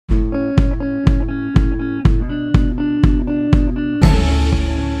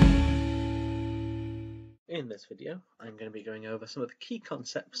this video, I'm going to be going over some of the key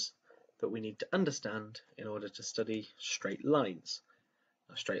concepts that we need to understand in order to study straight lines.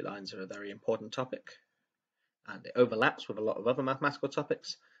 Now, straight lines are a very important topic, and it overlaps with a lot of other mathematical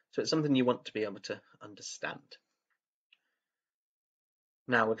topics, so it's something you want to be able to understand.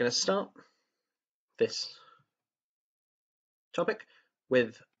 Now we're going to start this topic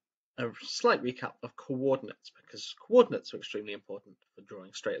with a slight recap of coordinates, because coordinates are extremely important for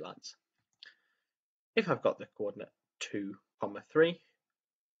drawing straight lines. If I've got the coordinate 2, 3,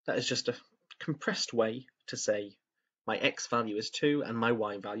 that is just a compressed way to say my x value is 2 and my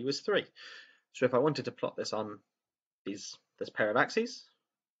y value is 3. So if I wanted to plot this on this pair of axes,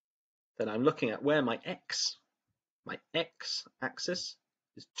 then I'm looking at where my x axis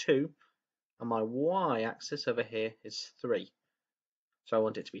is 2 and my y axis over here is 3. So I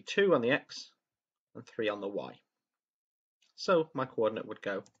want it to be 2 on the x and 3 on the y. So my coordinate would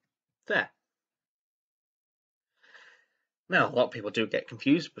go there. Now, a lot of people do get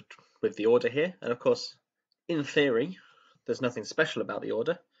confused with the order here, and of course, in theory, there's nothing special about the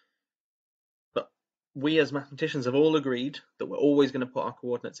order, but we as mathematicians have all agreed that we're always going to put our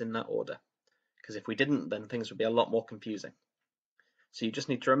coordinates in that order, because if we didn't, then things would be a lot more confusing. So you just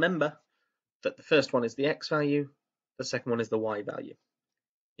need to remember that the first one is the x value, the second one is the y value.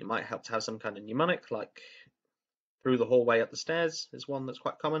 It might help to have some kind of mnemonic, like through the hallway up the stairs is one that's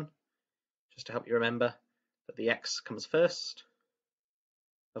quite common, just to help you remember that the x comes first.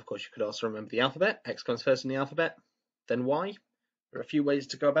 Of course, you could also remember the alphabet. X comes first in the alphabet, then y. There are a few ways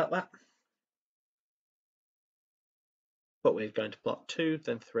to go about that. But we're going to plot 2,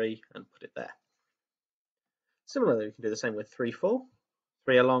 then 3, and put it there. Similarly, we can do the same with 3, 4.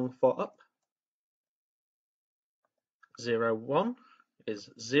 3 along, 4 up. 0, 1 is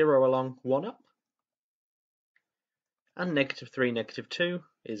 0 along, 1 up. And negative 3, negative 2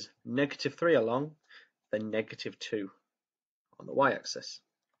 is negative 3 along, then negative 2 on the y-axis.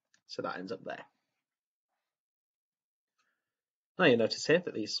 So that ends up there. Now you notice here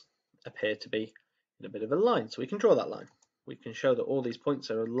that these appear to be in a bit of a line, so we can draw that line. We can show that all these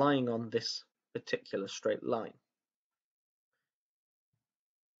points are lying on this particular straight line.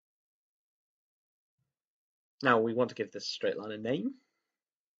 Now we want to give this straight line a name.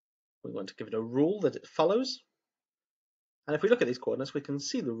 We want to give it a rule that it follows. And if we look at these coordinates, we can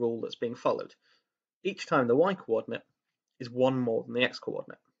see the rule that's being followed. Each time the y-coordinate is 1 more than the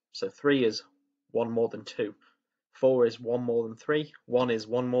x-coordinate. So 3 is 1 more than 2. 4 is 1 more than 3. 1 is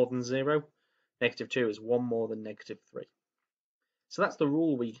 1 more than 0. Negative 2 is 1 more than negative 3. So that's the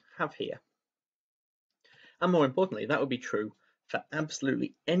rule we have here. And more importantly, that would be true for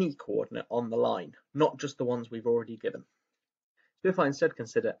absolutely any coordinate on the line, not just the ones we've already given. So if I instead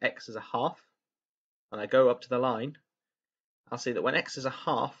consider x as a half, and I go up to the line, I'll see that when x is a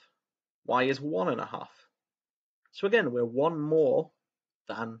half, y is 1.5. So again, we're 1 more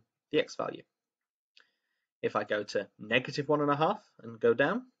than the x value. If I go to negative 1.5 and go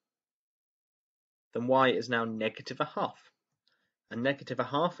down, then y is now negative 0.5. And negative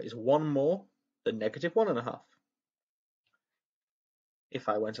 0.5 is 1 more than negative 1.5. If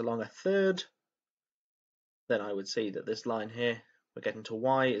I went along a third, then I would see that this line here, we're getting to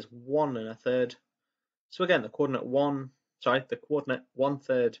y is 1 1/3. So again, the coordinate 1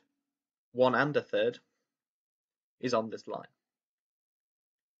 1/3, 1 1/3 is on this line.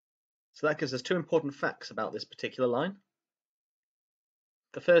 So that gives us two important facts about this particular line.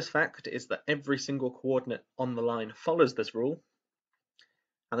 The first fact is that every single coordinate on the line follows this rule.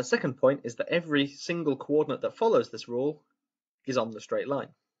 And the second point is that every single coordinate that follows this rule is on the straight line.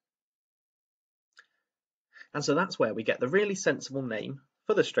 And so that's where we get the really sensible name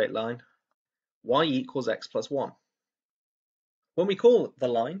for the straight line, y equals x plus 1. When we call the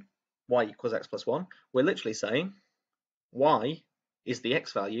line y equals x plus 1, we're literally saying y is the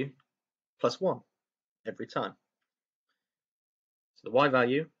x value plus 1 every time. So the y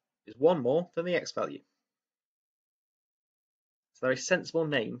value is 1 more than the x value. It's a very sensible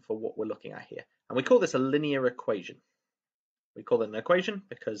name for what we're looking at here. And we call this a linear equation. We call it an equation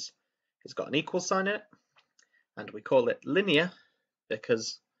because it's got an equal sign in it. And we call it linear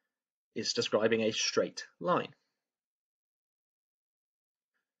because it's describing a straight line.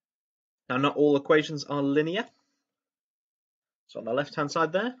 Now, not all equations are linear. So on the left-hand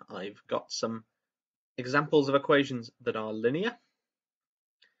side there, I've got some examples of equations that are linear.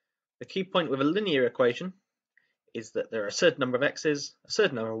 The key point with a linear equation is that there are a certain number of x's, a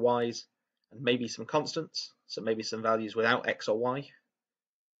certain number of y's, and maybe some constants, so maybe some values without x or y,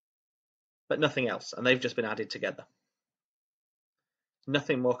 but nothing else, and they've just been added together.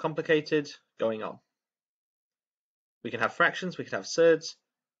 Nothing more complicated going on. We can have fractions, we can have surds,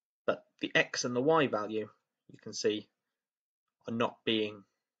 but the x and the y value you can see, are not being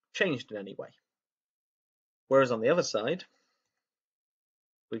changed in any way. Whereas on the other side,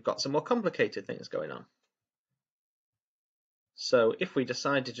 we've got some more complicated things going on. So if we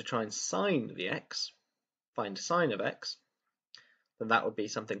decided to try and sine the x, find sine of x, then that would be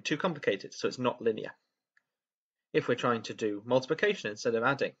something too complicated, so it's not linear. If we're trying to do multiplication instead of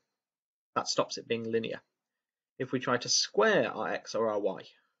adding, that stops it being linear. If we try to square our x or our y,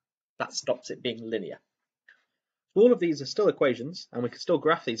 that stops it being linear. All of these are still equations, and we can still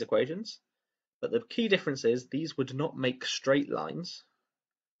graph these equations, but the key difference is these would not make straight lines,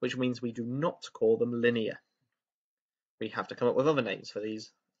 which means we do not call them linear. We have to come up with other names for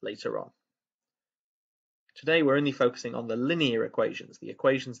these later on. Today we're only focusing on the linear equations, the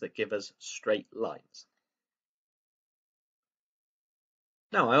equations that give us straight lines.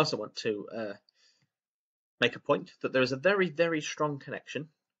 Now I also want to make a point that there is a very, very strong connection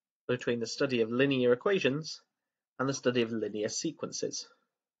between the study of linear equations and the study of linear sequences.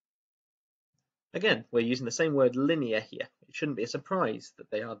 Again, we're using the same word linear here. It shouldn't be a surprise that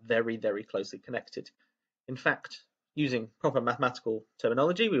they are very, very closely connected. In fact, using proper mathematical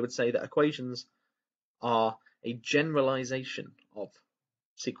terminology, we would say that equations are a generalization of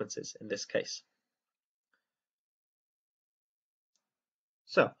sequences in this case.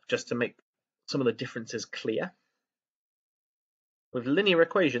 So, just to make some of the differences clear, with linear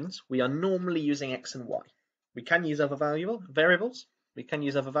equations, we are normally using x and y. We can use other variables, we can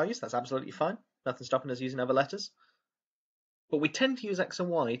use other values, that's absolutely fine. Nothing stopping us using other letters. But we tend to use x and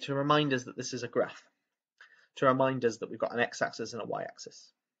y to remind us that this is a graph, to remind us that we've got an x-axis and a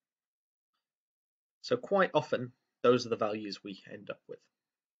y-axis. So quite often, those are the values we end up with.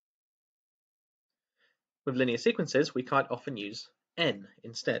 With linear sequences, we quite often use n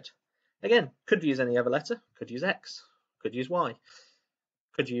instead. Again, could use any other letter, could use x, could use y,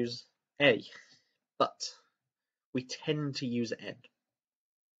 could use a, but we tend to use n.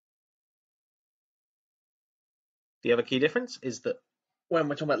 The other key difference is that when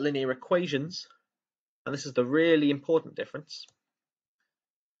we're talking about linear equations, and this is the really important difference,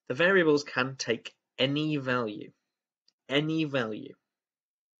 the variables can take any value. Any value.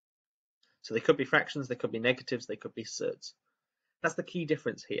 So they could be fractions, they could be negatives, they could be surds. That's the key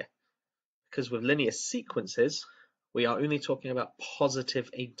difference here. Because with linear sequences, we are only talking about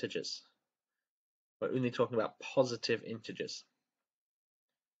positive integers. We're only talking about positive integers.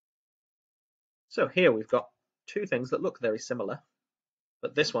 So here we've got two things that look very similar,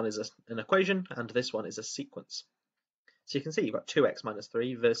 but this one is an equation and this one is a sequence. So you can see you've got 2x minus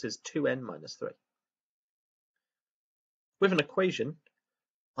 3 versus 2n minus 3. With an equation,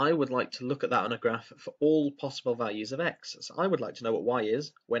 I would like to look at that on a graph for all possible values of x. So I would like to know what y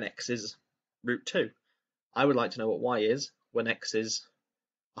is when x is root 2. I would like to know what y is when x is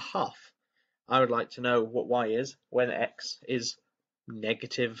a half. I would like to know what y is when x is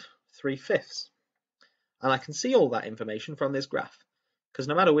negative 3/5. And I can see all that information from this graph, because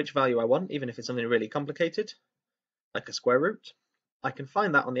no matter which value I want, even if it's something really complicated, like a square root, I can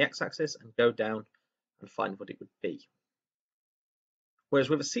find that on the x-axis and go down and find what it would be. Whereas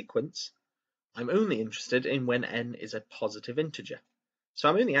with a sequence, I'm only interested in when n is a positive integer. So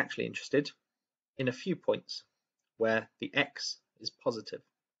I'm only actually interested in a few points where the x is positive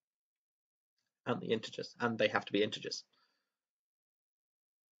and the integers, and they have to be integers.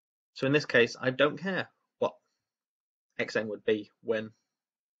 So in this case, I don't care what xn would be when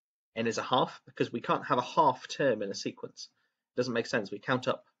n is a half, because we can't have a half term in a sequence. It doesn't make sense. We count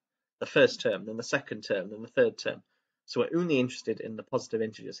up the first term, then the second term, then the third term. So we're only interested in the positive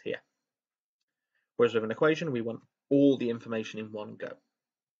integers here. Whereas with an equation, we want all the information in one go.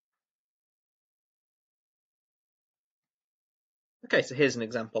 Okay, so here's an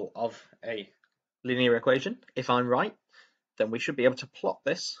example of a linear equation. If I'm right, then we should be able to plot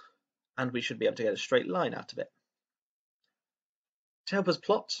this, and we should be able to get a straight line out of it. To help us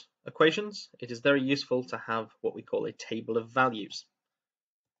plot equations, it is very useful to have what we call a table of values.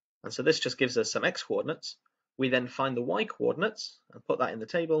 And so this just gives us some x coordinates. We then find the y coordinates and put that in the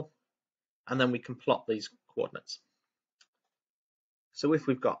table, and then we can plot these coordinates. So if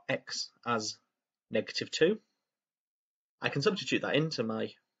we've got x as negative 2, I can substitute that into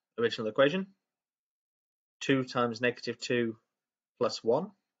my original equation. 2 times negative 2 plus 1.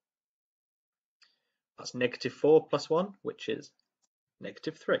 That's negative 4 plus 1, which is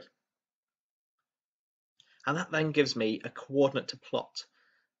negative 3. And that then gives me a coordinate to plot.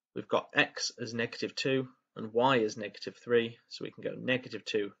 We've got x as negative 2 and y as negative 3, so we can go negative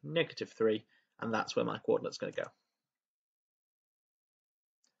 2, negative 3, and that's where my coordinate's going to go.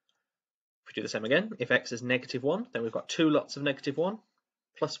 If we do the same again, if x is negative 1, then we've got two lots of negative 1,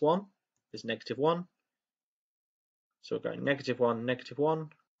 plus 1 is negative 1, So we're going -1,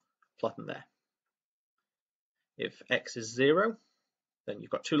 -1, plot them there. If x is 0, then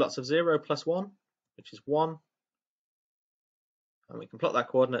you've got two lots of 0 plus 1, which is 1. And we can plot that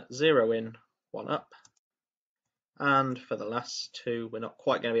coordinate 0 in, 1 up. And for the last two, we're not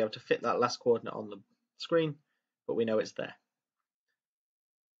quite going to be able to fit that last coordinate on the screen, but we know it's there.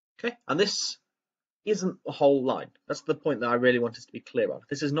 Okay, and this isn't the whole line. That's the point that I really want us to be clear on.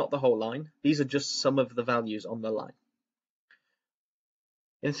 This is not the whole line. These are just some of the values on the line.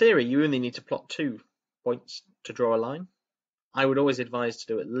 In theory, you only need to plot 2 points to draw a line. I would always advise to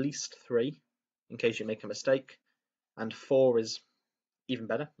do at least 3 in case you make a mistake, and 4 is even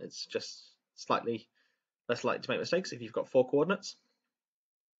better. It's just slightly less likely to make mistakes if you've got 4 coordinates,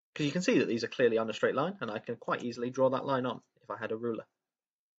 because you can see that these are clearly on a straight line, and I can quite easily draw that line on if I had a ruler.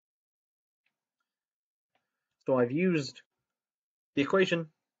 So I've used the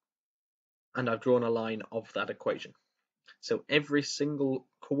equation and I've drawn a line of that equation. So every single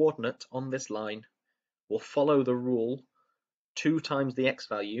coordinate on this line will follow the rule 2 times the x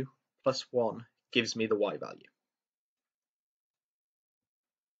value plus 1 gives me the y value.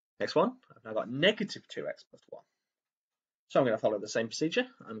 Next one, I've now got -2x plus 1. So I'm going to follow the same procedure.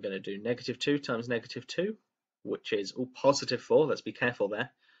 I'm going to do -2 times -2, which is +4. Let's be careful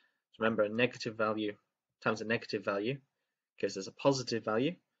there. So remember, a negative value times a negative value gives us a positive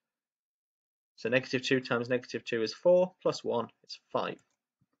value. So -2 times -2 is 4, plus 1 is 5.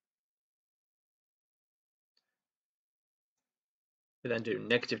 We then do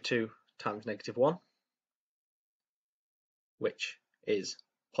 -2 times -1, which is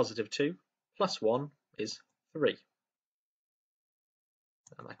 +2, plus 1 is 3.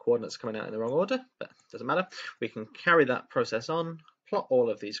 And my coordinates are coming out in the wrong order, but it doesn't matter. We can carry that process on, plot all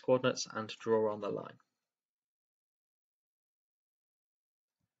of these coordinates, and draw on the line.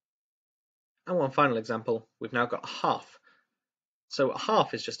 And one final example, we've now got a half. So a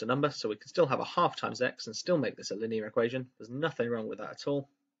half is just a number, so we can still have a half times x and still make this a linear equation. There's nothing wrong with that at all.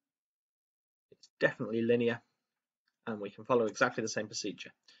 It's definitely linear, and we can follow exactly the same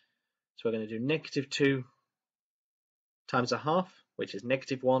procedure. So we're going to do -2 times a half, which is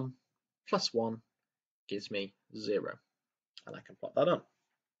 -1, plus 1 gives me 0. And I can plot that on.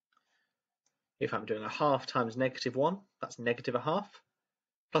 If I'm doing a half times -1, that's -1/2,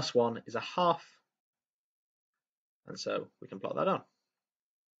 plus 1 is a half, and so we can plot that on.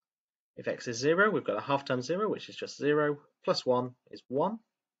 If x is 0, we've got a half times 0, which is just 0, plus 1 is 1,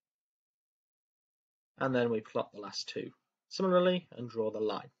 and then we plot the last two similarly and draw the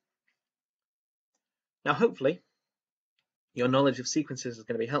line. Now hopefully your knowledge of sequences is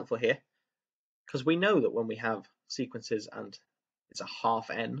going to be helpful here, because we know that when we have sequences and it's a half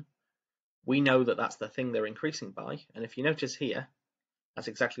n, we know that that's the thing they're increasing by, and if you notice here, that's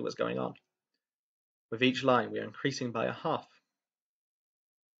exactly what's going on. With each line we are increasing by a half.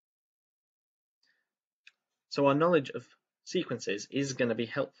 So our knowledge of sequences is going to be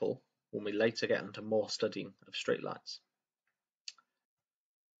helpful when we later get into more studying of straight lines.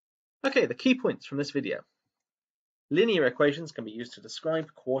 Okay, the key points from this video. Linear equations can be used to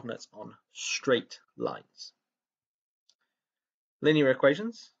describe coordinates on straight lines. Linear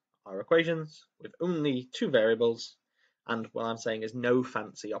equations are equations with only 2 variables, and what I'm saying is no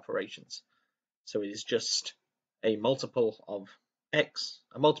fancy operations. So it is just a multiple of x,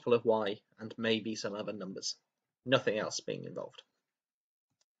 a multiple of y, and maybe some other numbers. Nothing else being involved.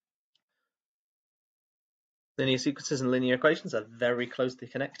 Linear sequences and linear equations are very closely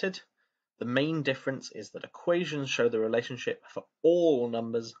connected. The main difference is that equations show the relationship for all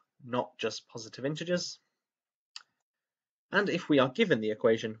numbers, not just positive integers. And if we are given the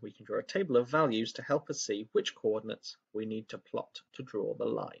equation, we can draw a table of values to help us see which coordinates we need to plot to draw the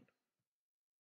line.